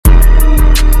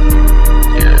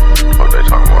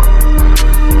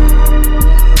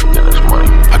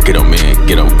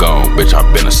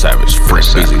savage, free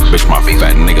busy, bitch, my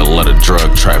fat nigga love the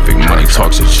drug traffic. Money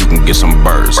talks that you can get some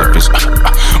birds. If it's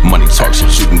money talks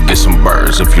that you can get some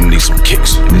birds. If you need some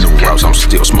kicks, new routes, I'm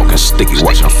still smoking sticky,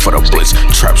 watching for the blitz.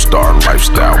 Trap star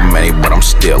lifestyle, many, but I'm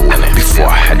still in it.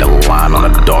 Before I had the line on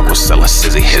the dog, was selling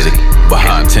sizzy hizzy.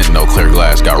 Behind tent, no clear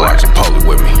glass, got rocks and poly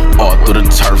with me. All through the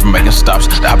turf, making stops.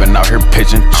 I've been out here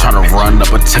pitching, trying to run up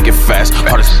a ticket fast.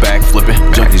 Hardest bag flipping,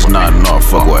 junkies nodding off.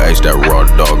 Fuck with H, that raw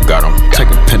dog got him.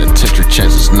 Taking penitentiary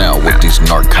chances now with these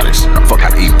narcotics. Fuck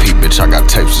an EP, bitch, I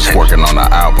got tapes, just working on the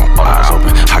album. Eyes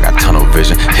open, I got tunnel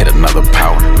vision, hit another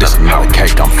power. This another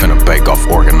cake, I'm finna bake off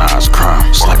organized crime.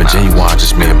 Slapping genuine,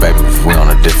 just me and baby, if we on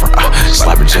a different.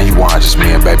 Slapping genuine, just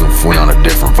me and baby, if we on a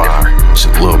different vibe.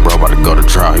 Shit, little bro about to go to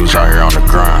trial, he was out here on the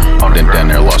grind. Then down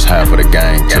there lost half of the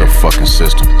gang to the fucking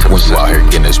system. When you out here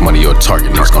getting this money, you're a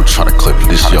target, niggas gon' try to clip you.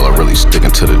 This yellow really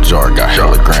sticking to the jar, got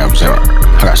hella grams in it.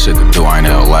 I got shit to do, I ain't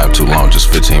in the lab too long,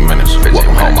 just 15 minutes.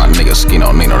 Welcome home, my nigga,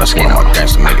 Skino Nino, that's one of my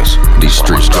gangster niggas. These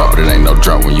streets drop, but it ain't no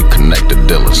drop when you connect the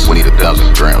dealers. We need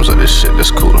 1,000 grams of this shit,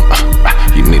 that's cool.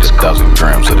 You need 1,000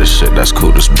 grams of this shit, that's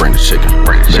cool, just bring the chicken.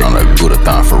 Been on a Gudda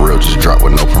for real, just drop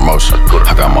with no promotion.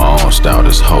 I got my own style,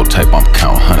 this whole tape, I'm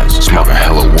counting hundreds. Smoking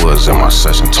hella woods in my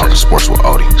session, talking sports with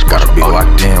Odie. Gotta be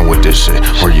locked in with this shit,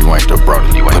 or you ain't the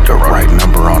brody. Put the right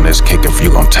number on this kick if you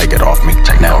gon' take it off me.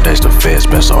 Nowadays the feds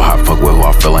been so hot, fuck with who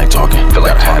I feel ain't talking.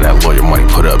 Gotta have that lawyer money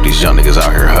put up, these young niggas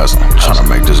out here hustling. Tryna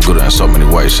make this Gudda in so many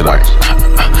ways, shit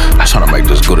tryna make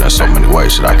this Gudda in so many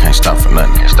ways, shit I can't stop for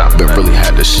nothing. Been really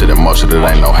had this shit and most of it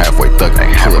ain't no halfway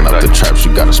thuggin'. Pulling up the traps,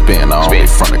 you gotta spin, I only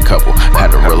front a couple.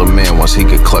 Had to reel him in once he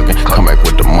get cluckin', come back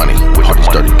with the money. All these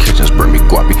dirty kitchens bring me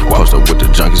guapi. Post up with the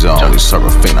junkies, I only serve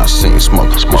a fiend, I seen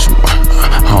smoke.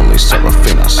 I only serve a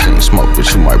fiend, I seen smoke,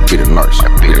 but you might be the nurse.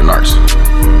 Be the nurse.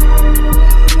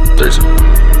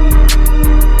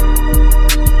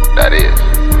 That is.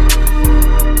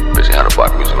 Bitch, 100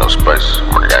 block music, no spaces.